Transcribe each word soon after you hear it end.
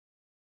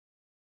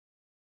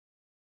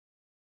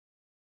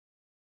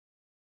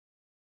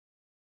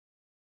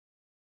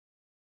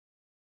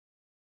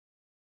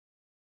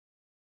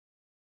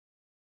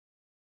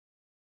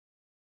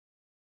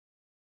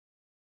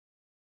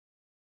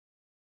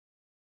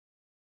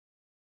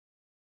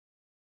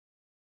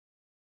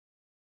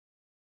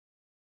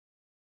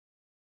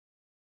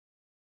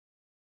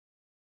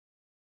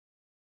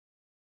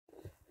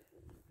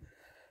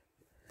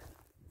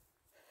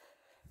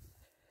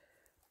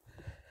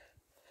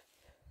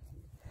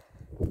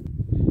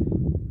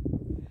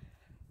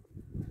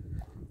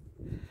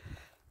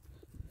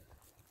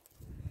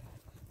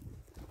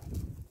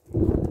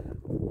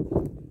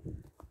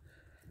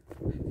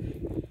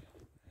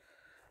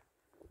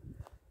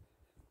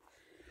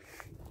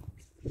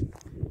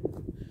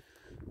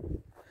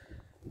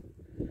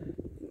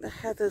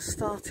heather's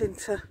starting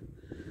to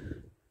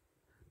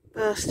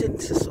burst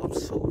into some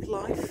sort of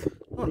life.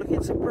 Not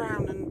looking so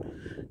brown and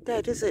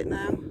dead, is it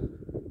now?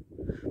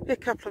 Be a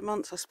couple of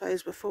months, I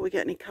suppose, before we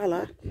get any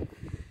colour.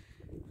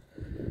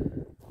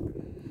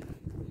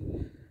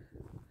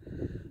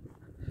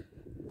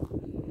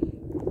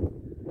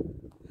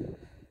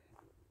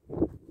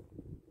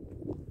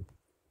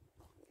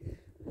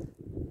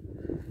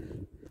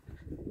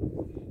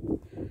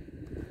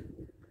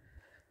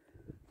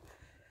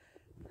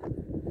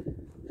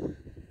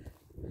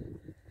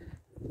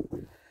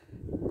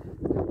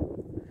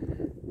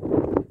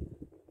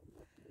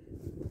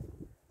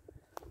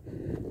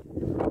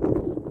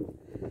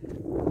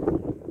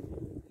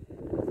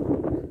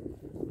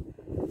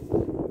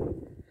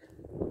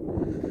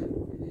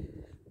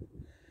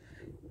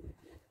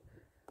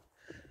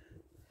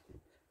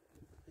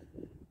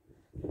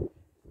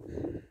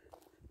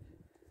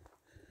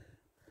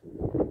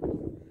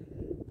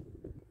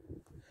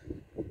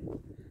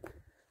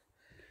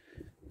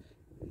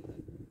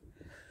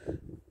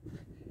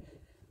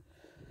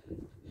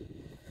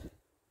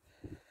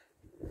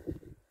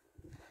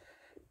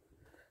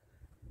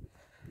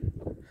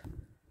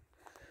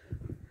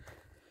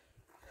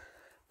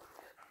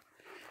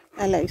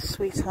 Hello,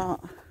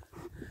 sweetheart.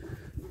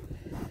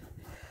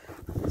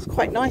 It's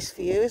quite nice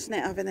for you, isn't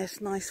it, having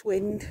this nice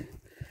wind?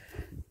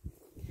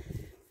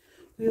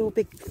 With your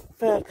big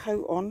fur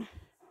coat on.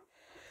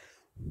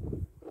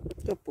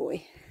 Good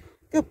boy.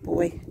 Good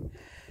boy.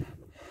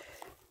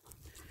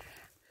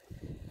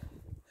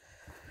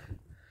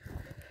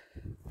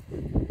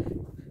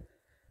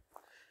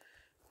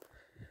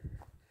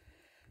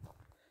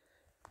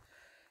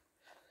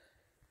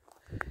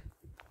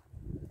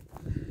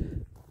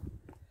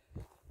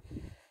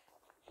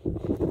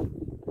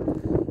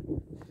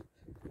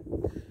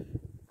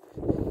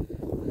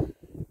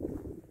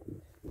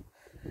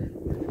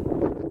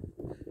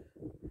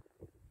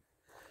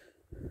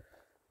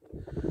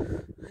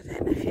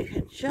 If you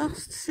can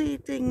just see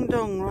Ding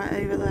Dong right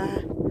over there.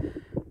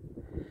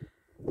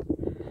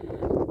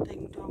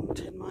 Ding Dong,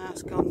 Tin My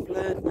House gone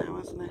blurred now,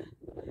 hasn't it?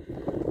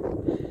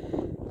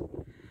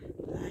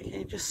 There, can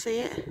you just see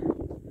it?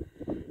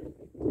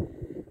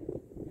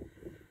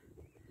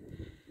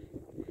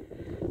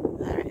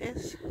 There it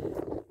is. I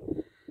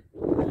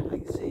don't know if I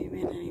can zoom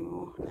in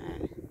anymore. No.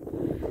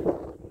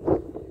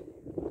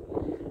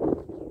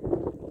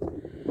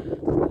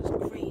 Those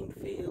green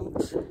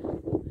fields.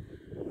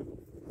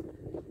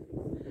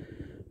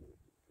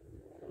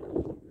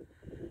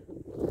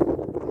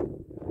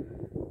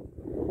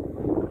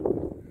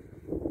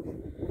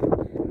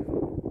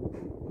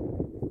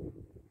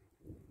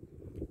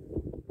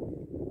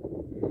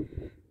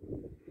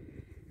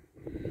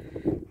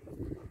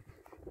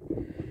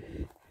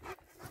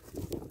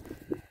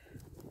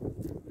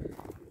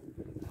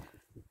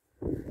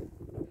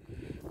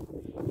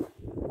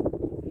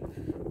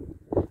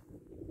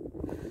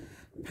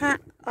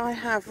 Pat, I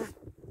have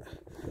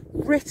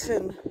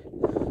written,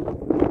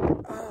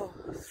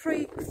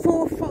 3,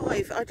 4,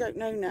 5, I don't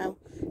know now,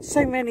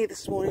 so many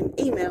this morning,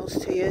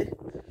 emails to you,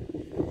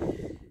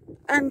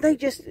 and they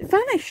just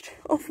vanished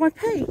off my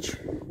page.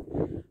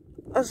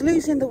 I was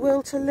losing the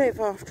will to live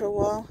after a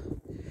while,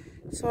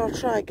 so I'll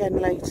try again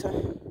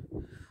later.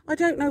 I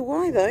don't know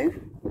why though.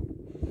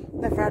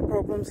 Never had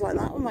problems like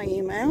that with my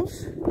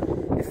emails.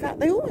 In fact,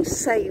 they always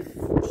save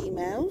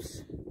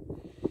emails.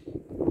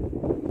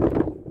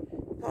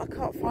 But I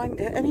can't find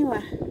it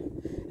anywhere.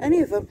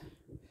 Any of them.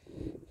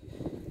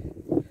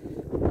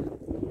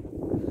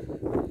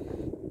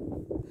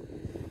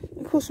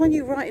 Of course, when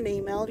you write an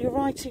email, you're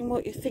writing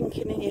what you're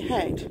thinking in your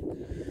head.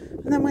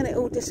 And then when it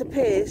all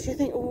disappears, you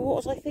think, oh, what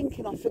was I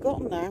thinking? I've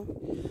forgotten now.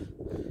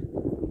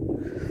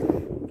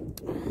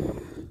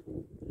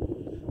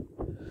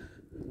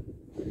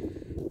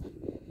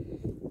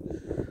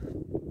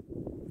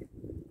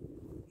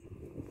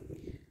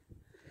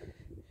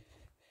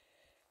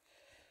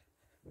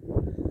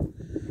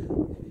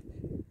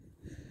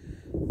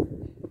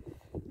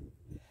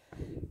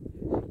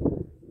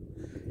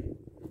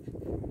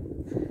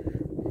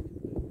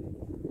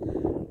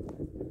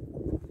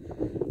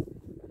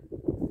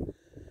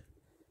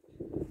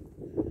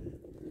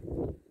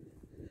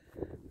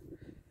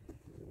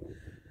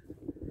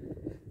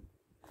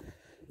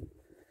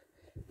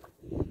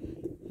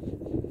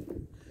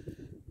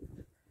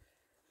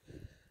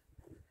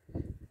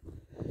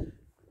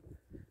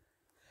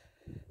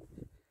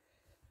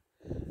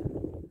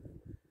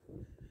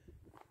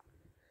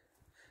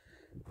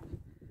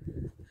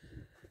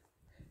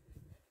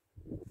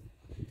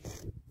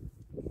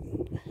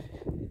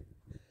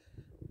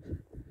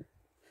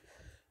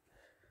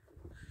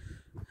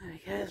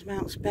 There's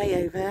Mount's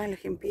Bay over there,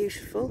 looking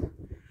beautiful.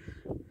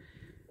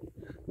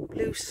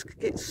 Blue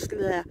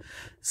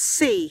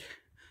sea.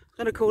 I'm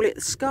going to call it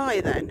the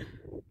sky then.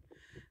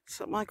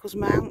 St Michael's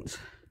Mount.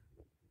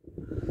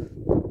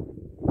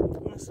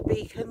 There's the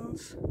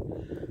beacons.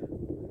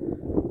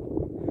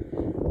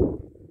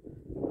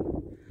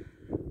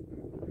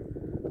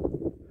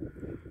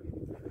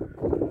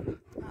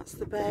 That's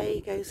the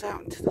bay, goes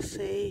out into the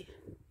sea.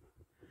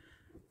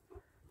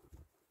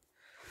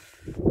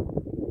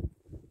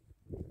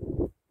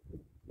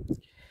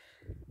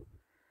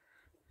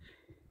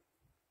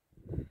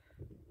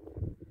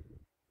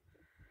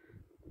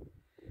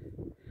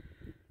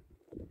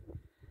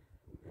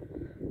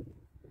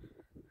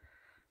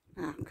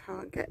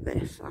 can't get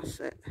this. That's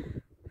it.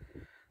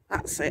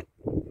 That's it.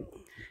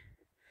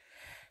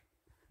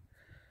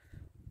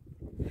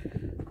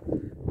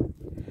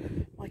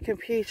 My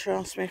computer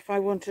asked me if I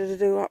wanted to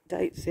do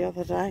updates the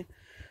other day.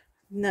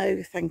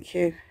 No, thank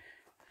you.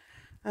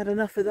 I had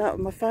enough of that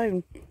on my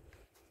phone.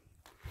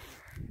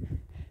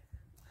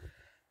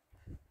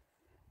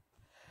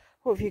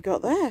 What have you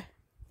got there?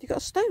 You got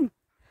a stone?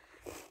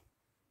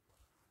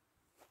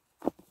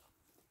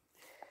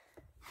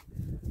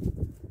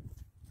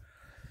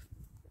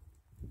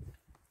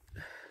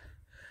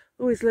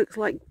 Always looks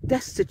like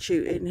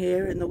destitute in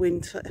here in the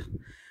winter,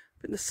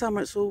 but in the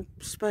summer it's all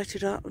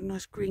spurted up with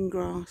nice green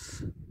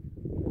grass.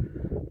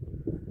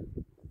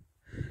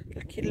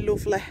 Looking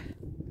lovely.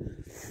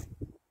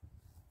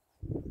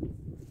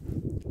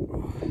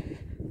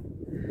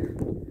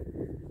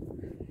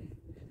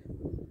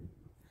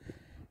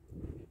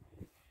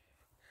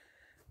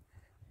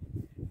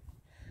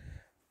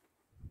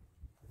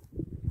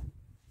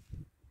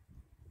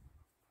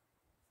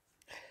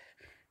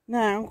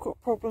 Now, we've got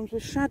problems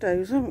with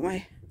shadows, haven't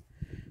we?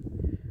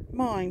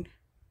 Mine.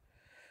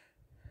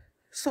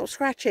 Stop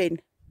scratching.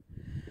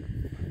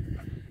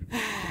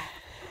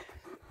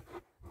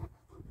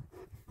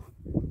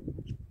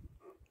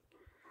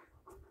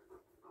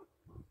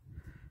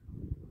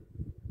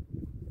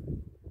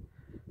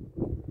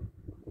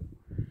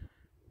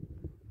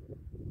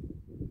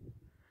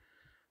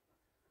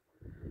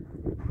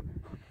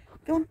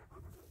 Go on.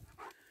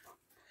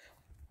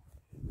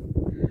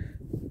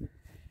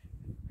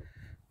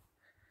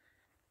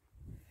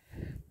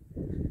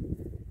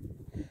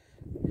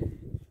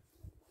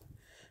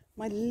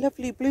 My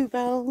lovely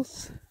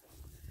bluebells.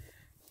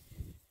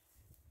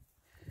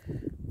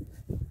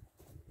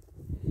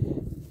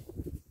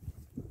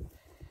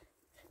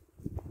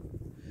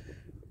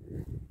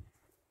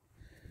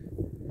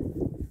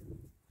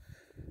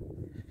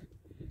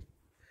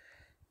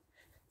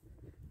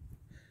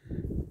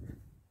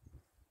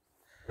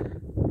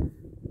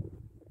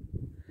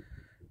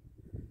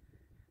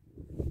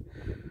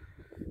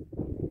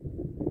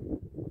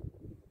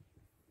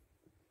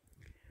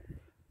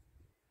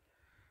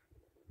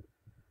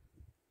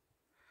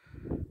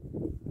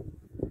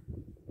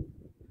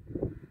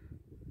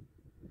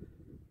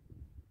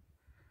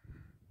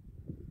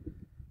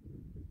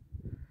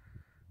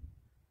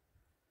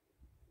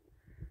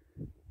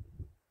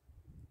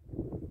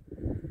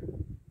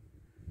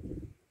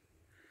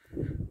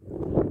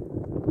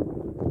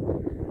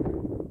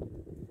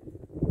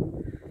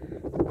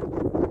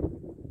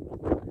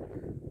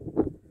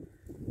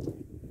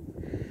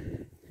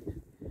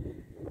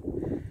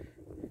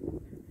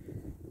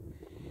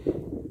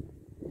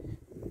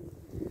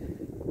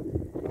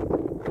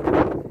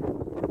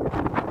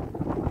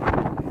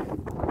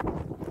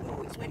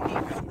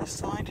 This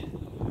side.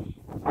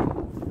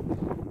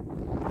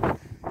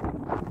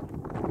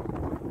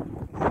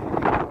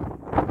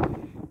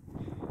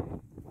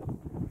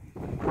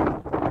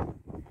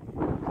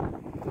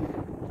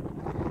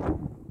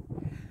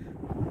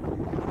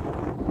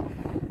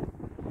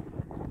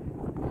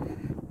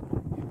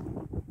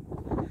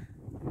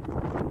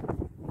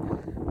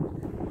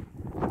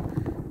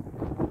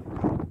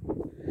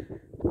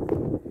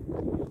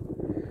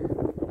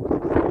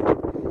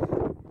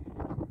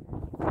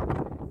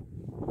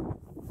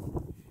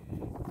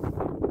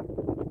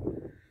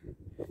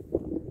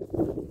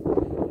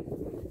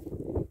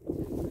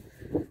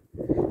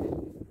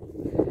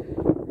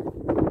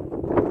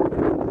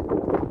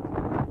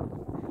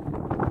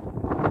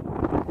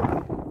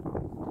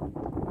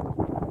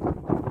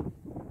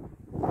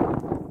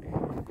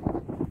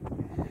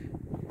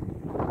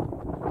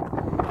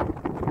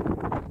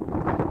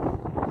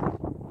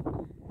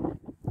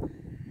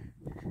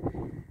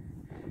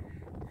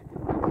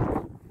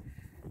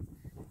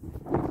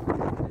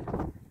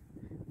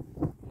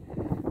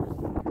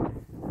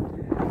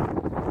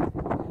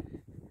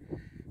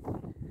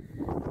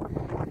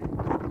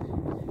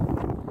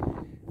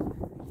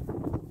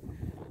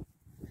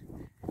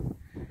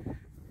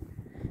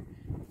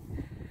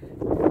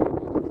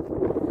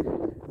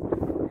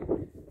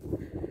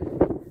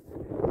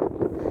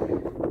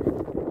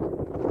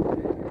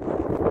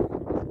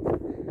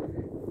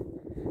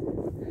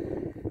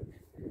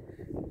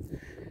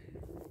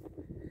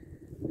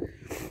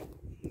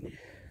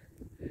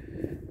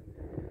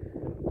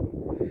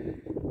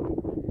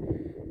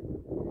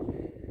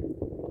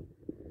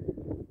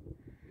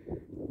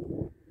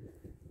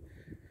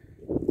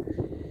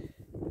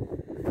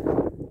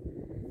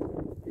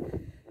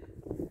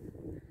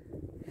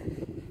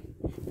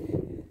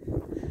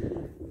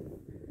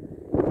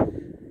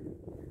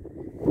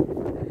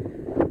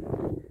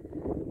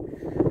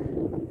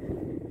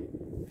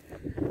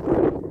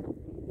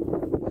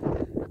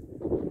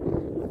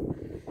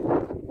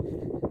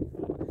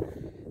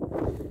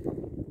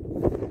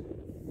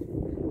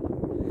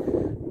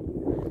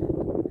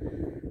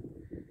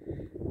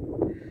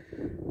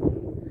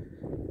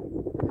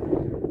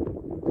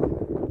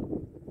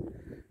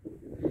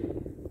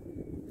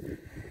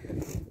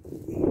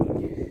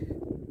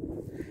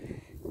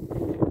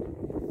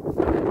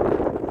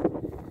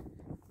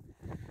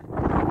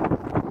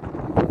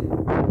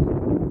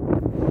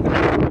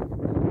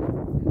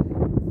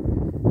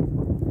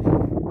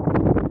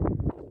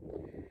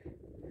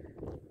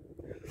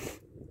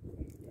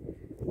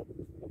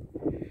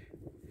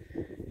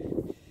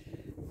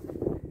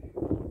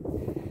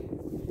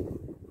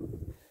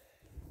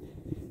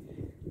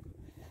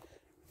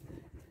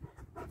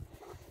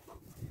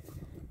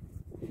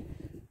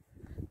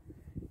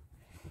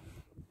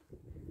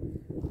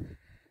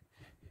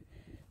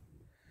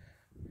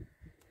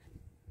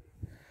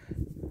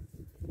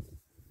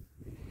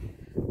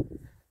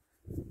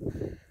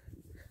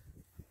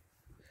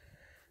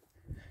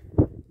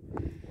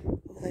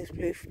 those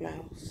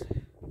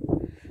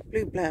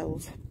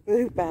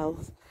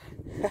bluebells.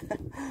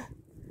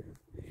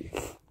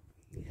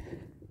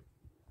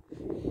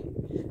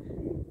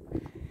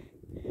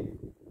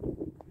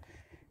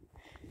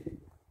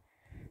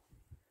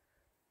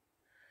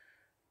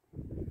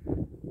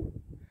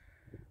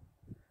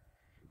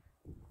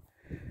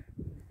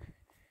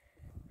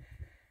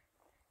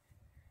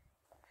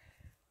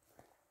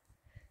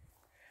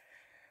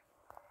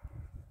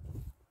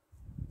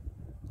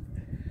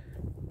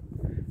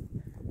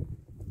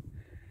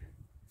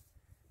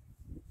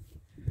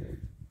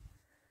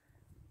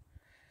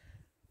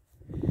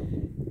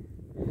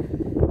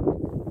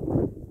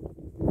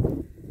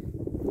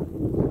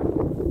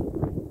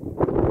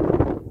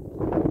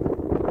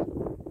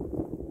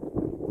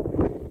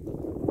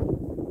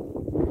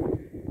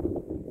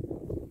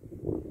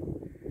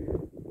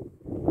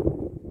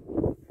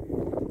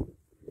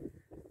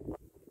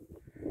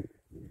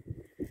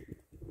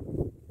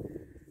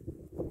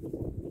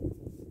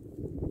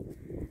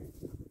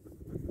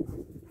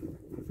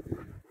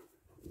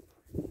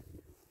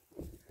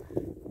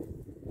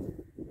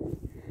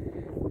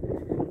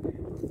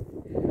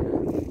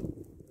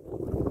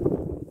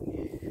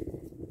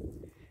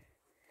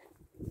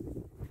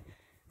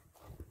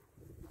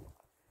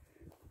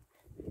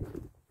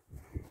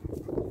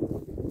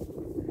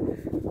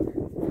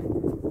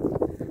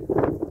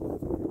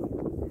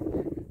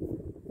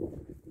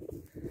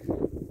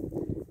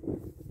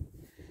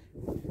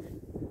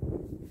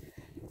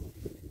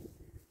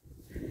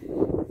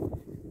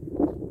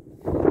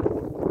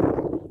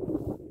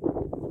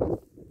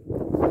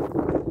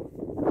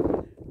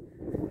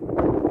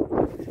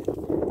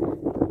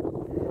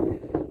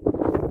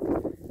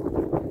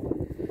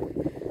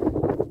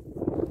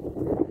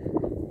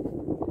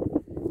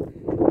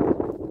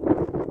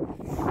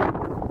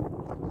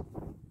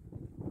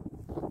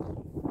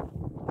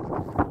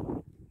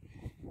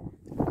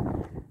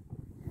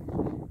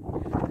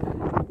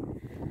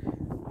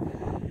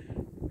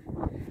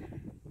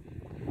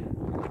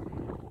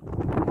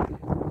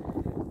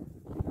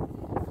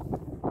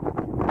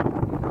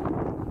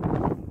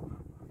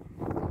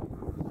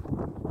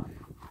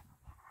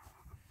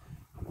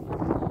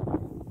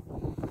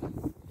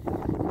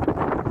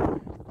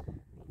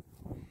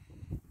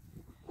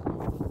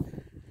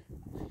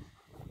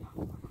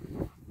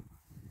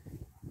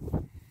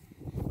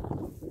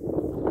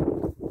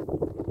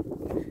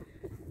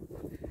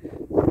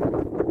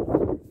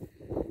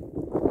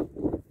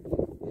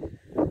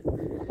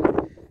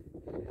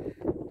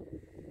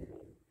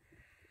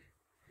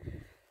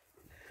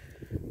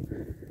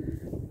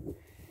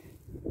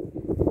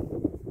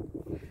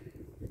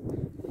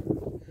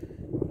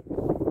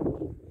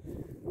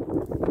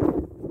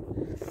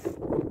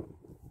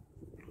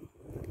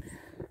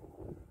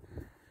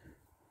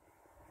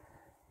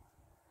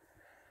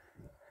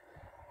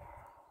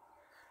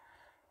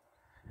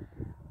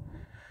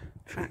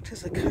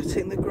 Tractors are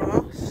cutting the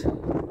grass.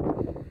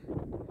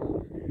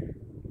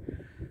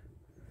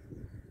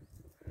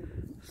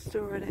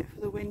 Storing it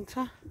for the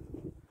winter.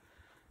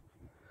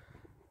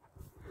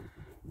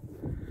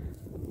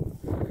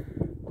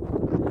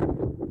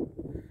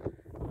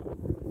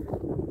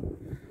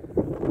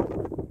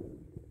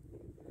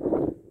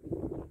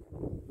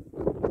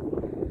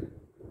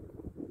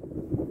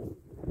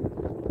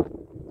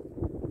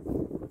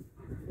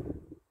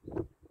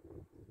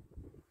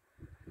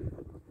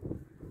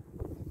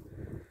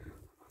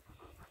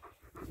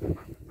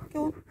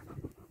 Go on.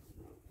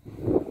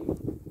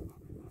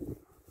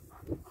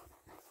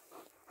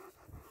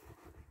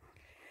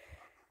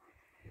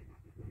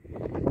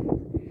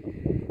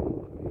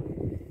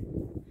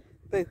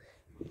 Boo.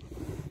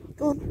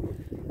 Go on.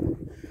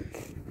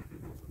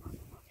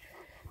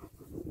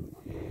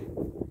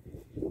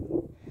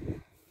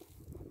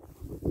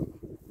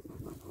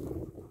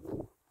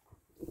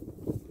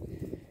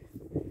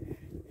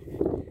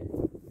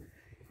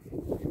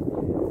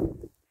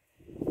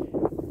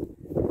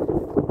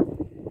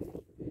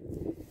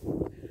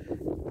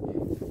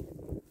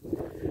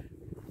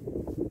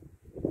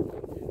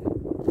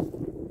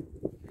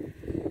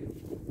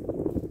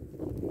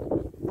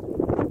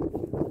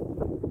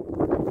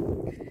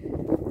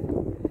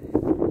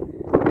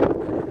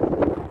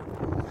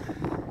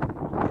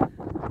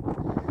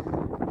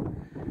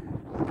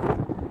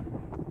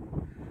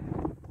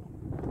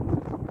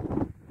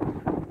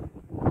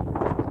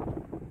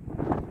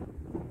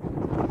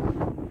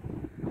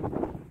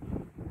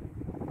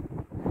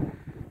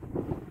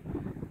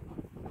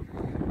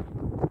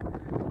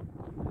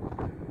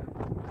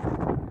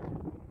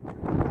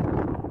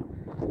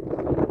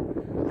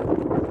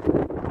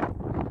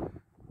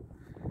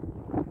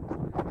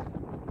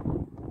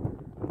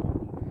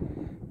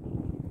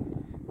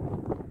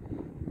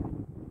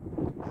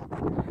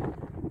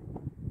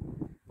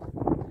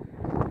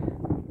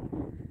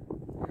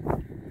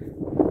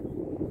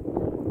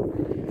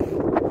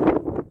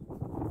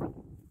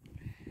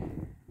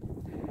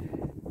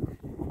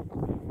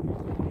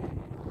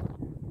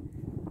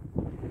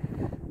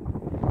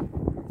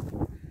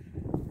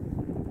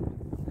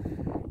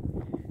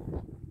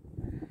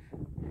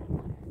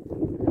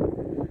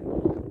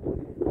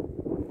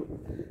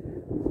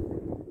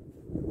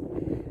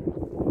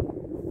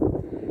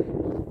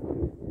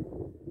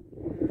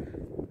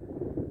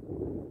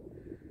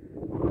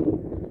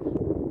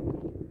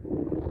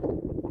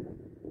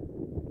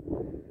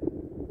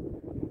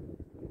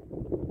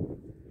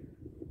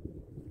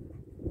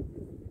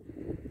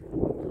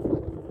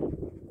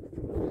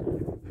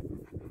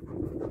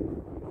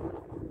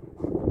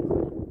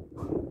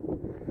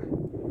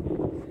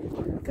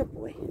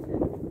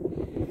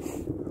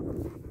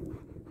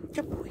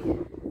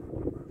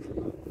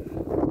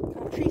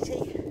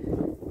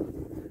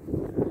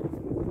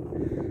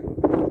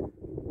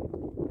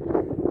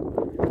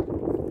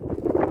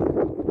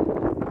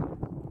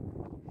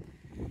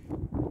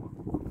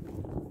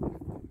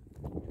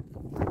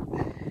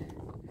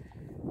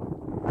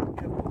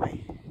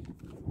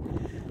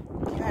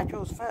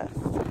 cows first.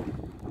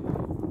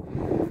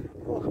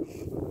 Oh.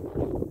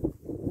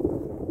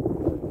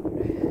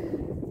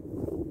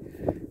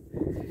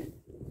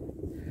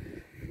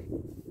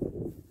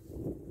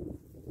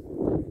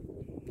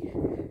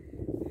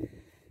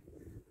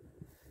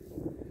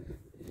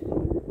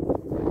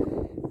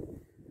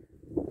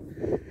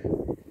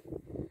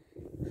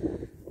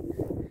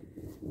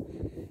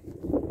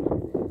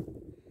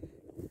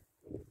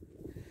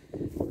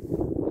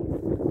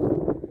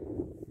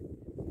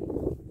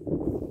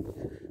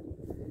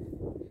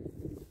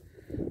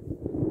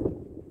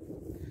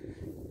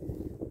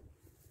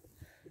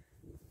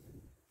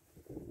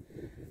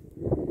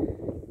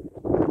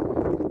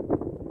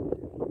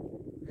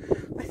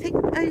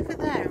 Over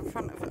there in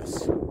front of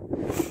us,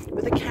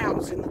 with the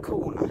cows in the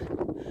corner,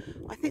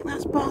 I think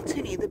that's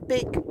Bartini, the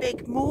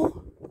big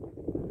moor.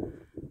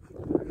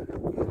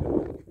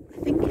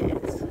 I think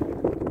it is.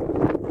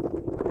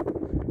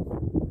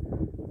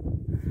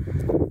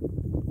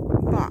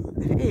 But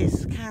if it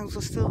is, cows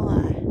are still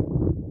there.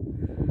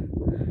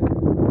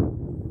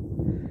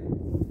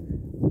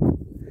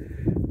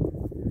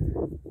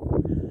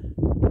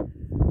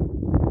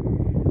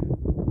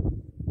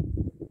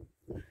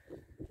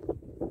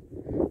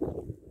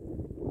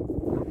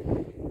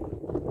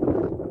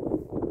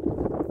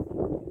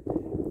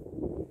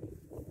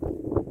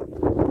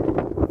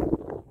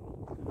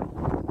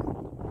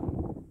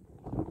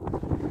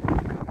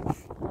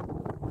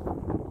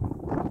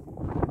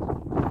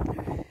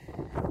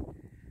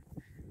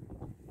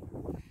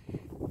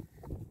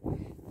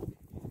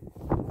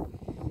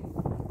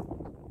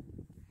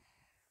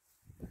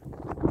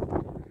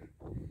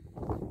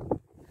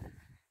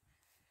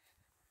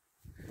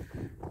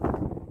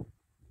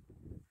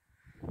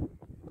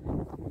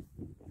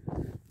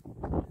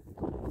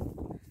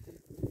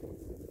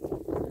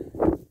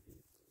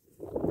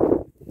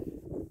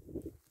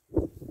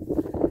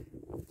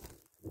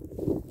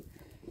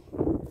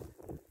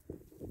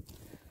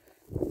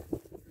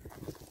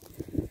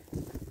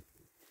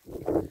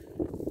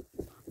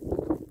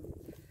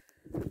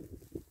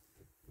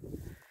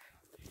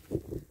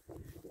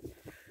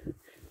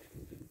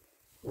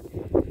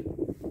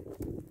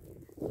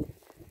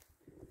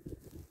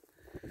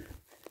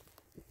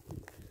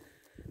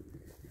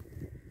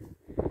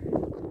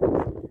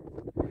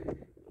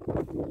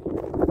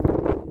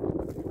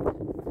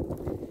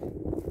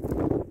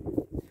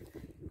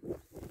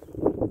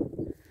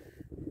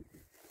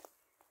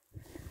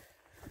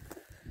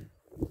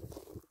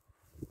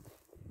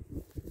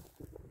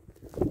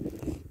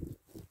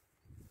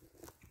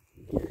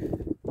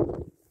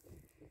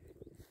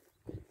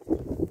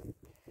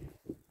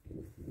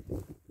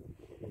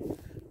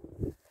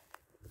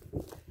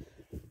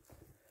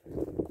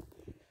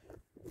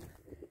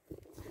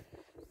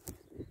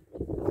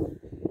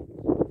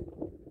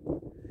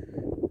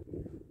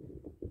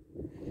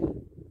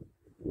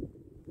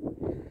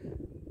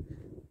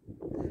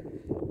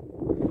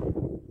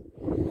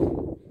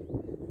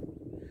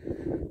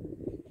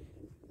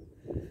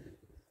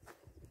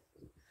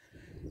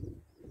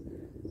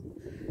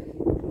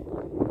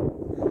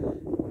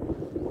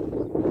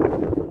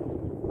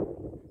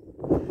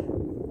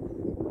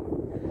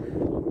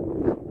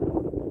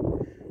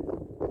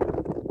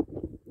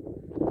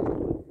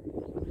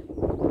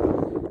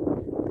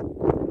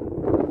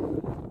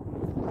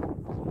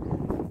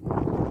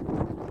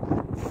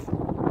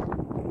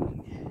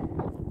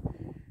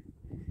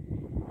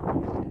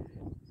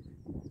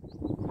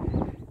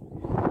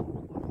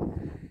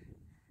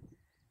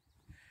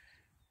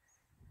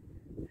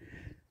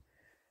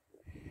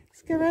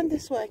 Let's go around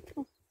this way. Come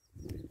on.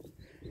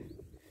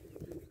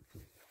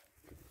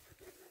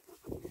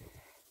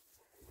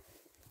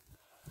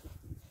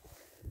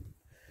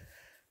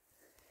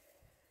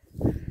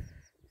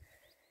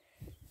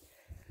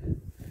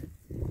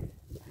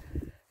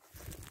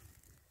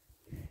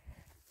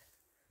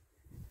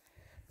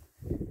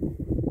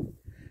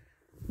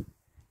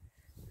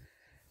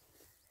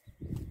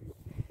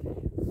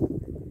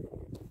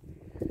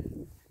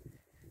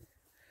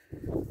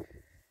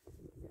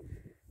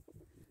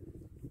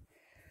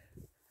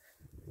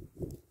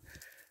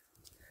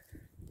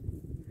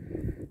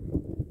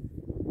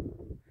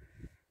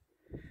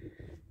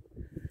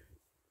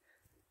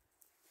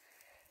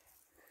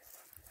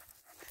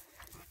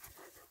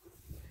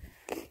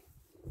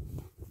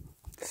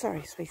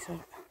 Sorry,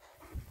 sweetheart.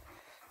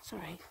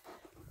 Sorry.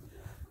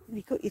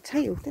 We got your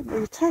tail, didn't we?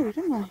 Your toe,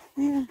 didn't we?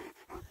 Yeah.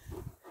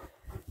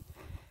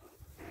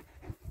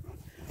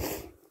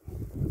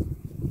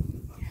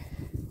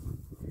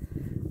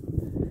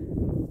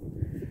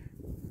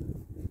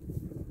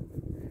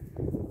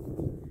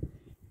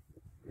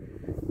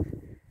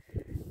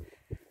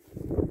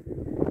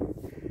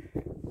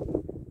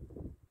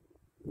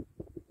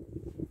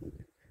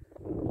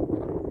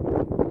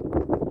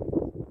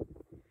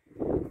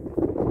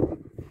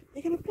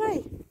 You're going to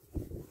play?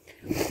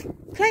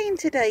 Playing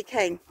today,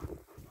 Kane?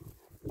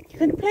 You're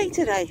going to play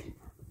today?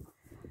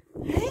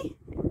 Hey?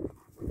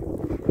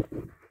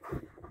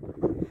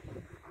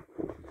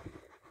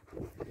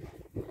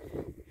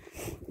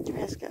 Give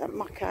me a Let's get that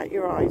muck out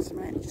your eyes a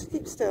minute. Just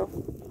keep still.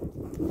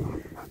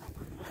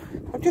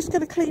 I'm just going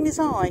to clean his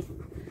eye.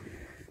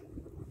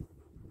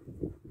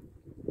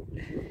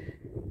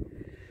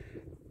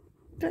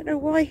 Don't know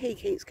why he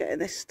keeps getting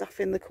this stuff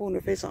in the corner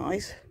of his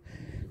eyes.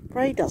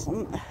 Brea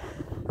doesn't.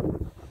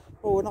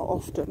 Or not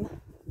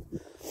often.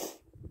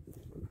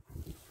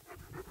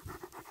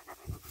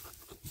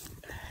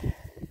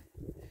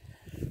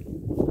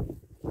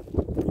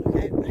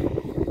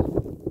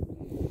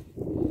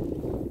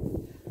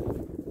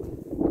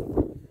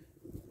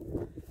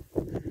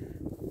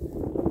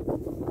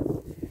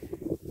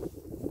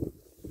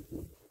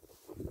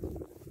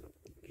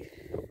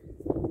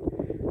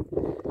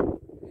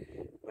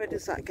 Where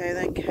does that go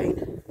then,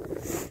 Kane?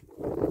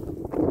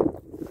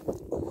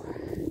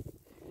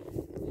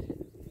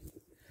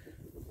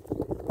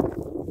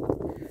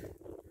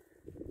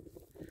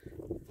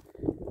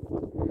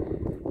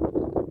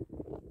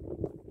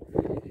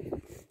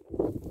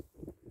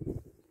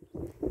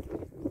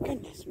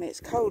 Goodness me, it's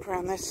cold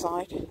round this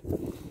side.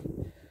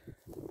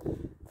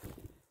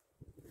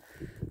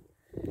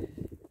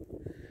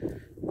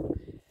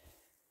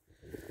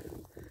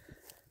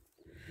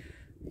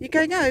 You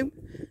going home?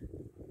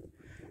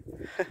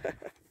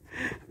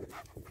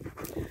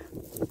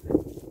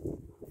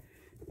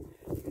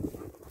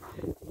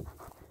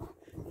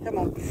 Come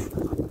on.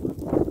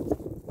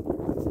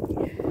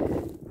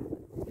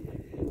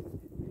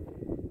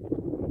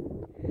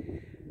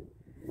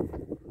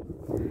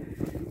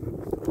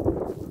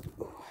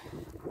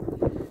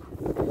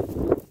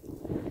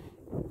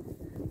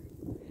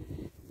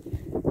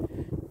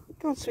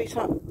 Come on,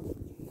 sweetheart.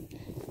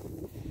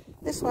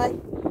 This way.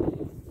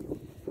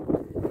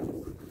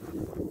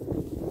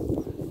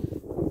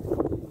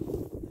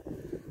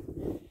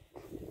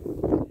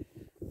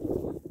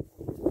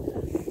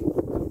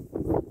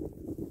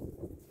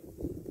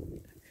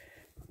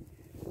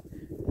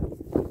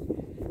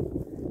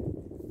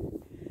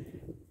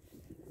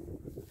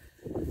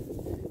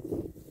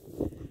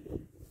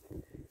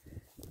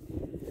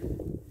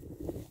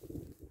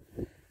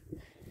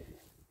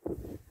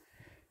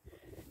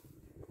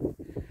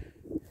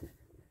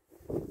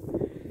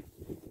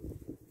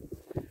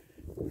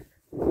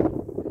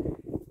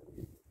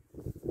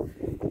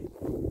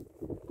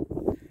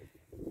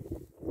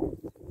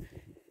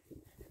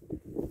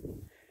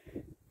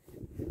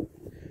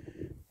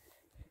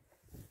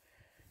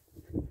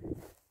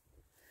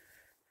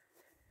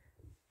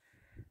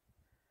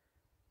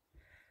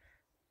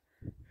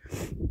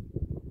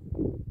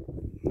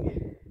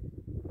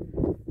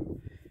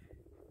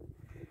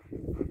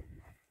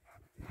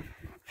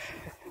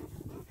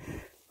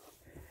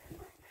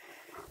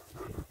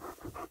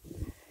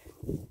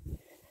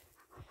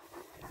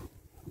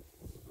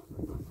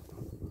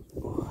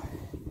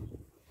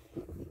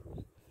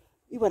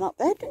 You went up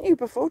there, didn't you,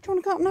 before? Do you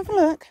want to go up and have a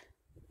look?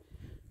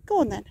 Go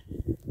on then.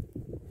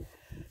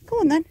 Go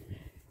on then.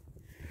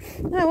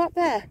 No, up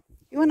there.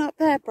 You went up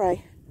there,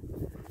 Brea.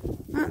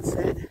 That's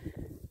it.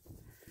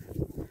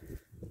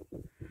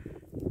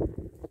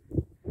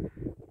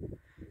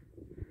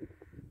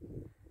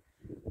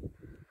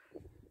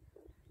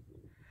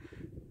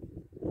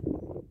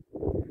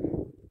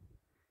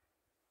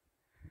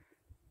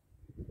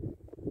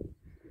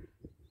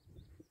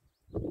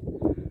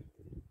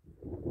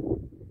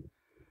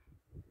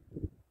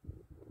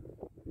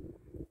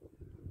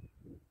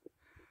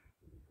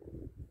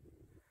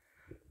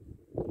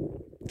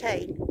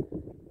 Kane,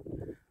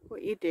 what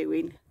are you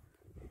doing?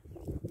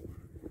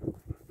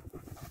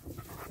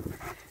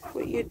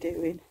 What are you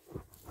doing?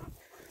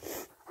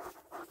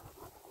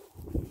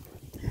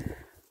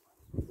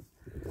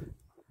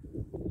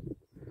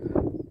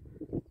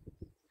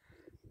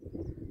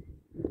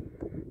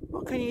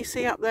 What can you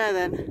see up there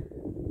then?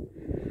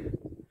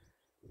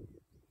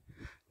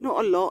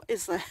 Not a lot,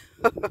 is there?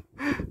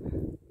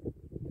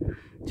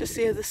 Just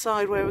the other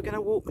side where we're going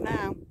to walk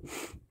now.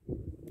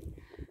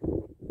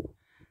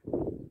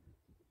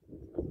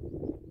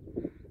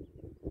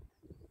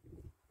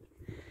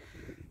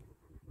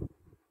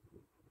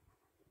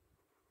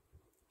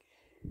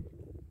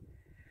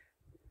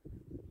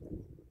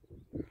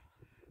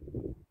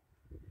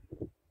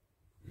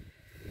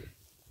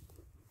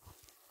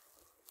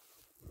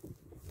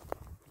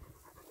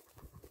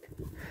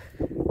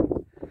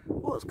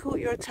 What's caught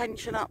your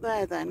attention up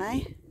there then,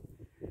 eh?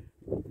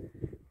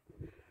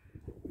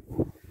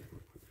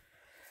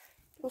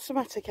 What's the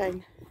matter,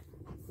 Kane?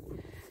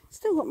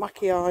 Still got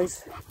mucky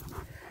eyes.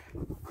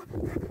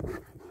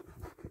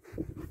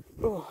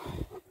 Oh.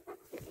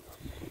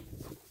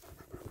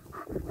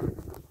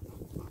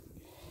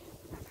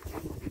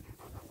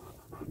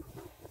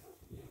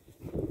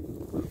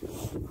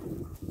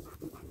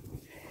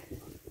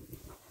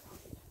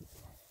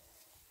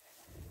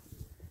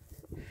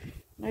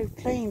 No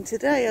plane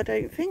today, I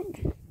don't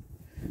think.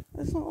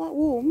 It's not that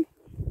warm.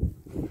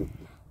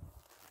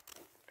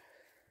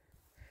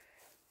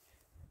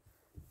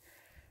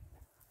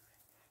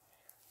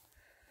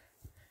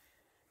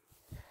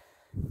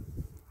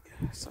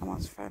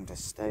 Someone's found a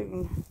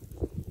stone.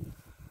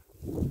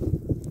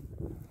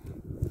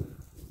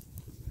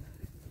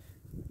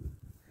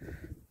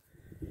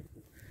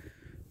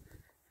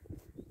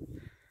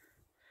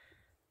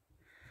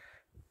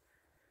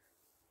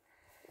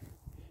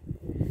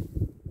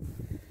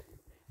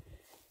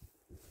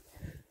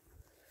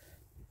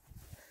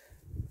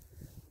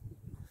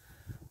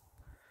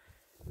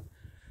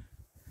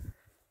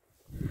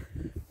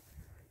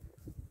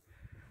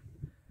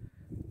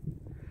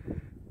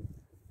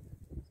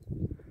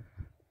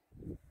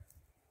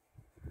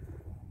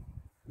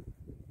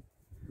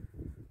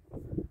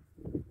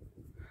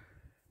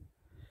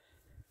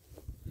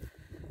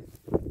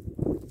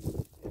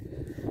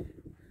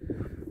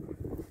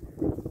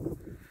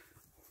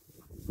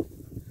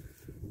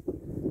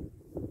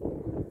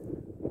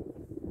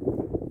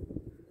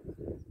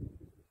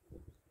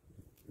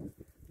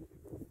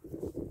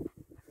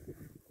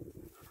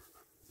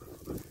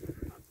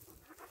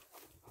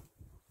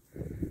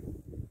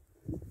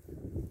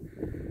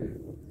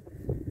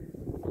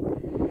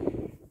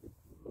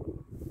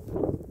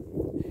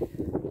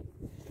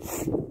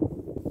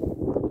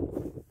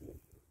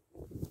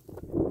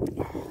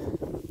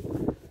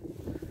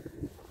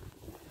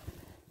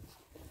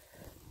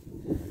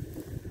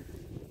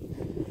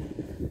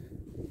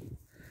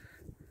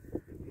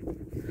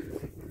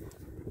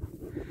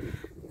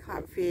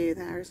 That view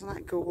there, isn't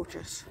that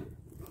gorgeous?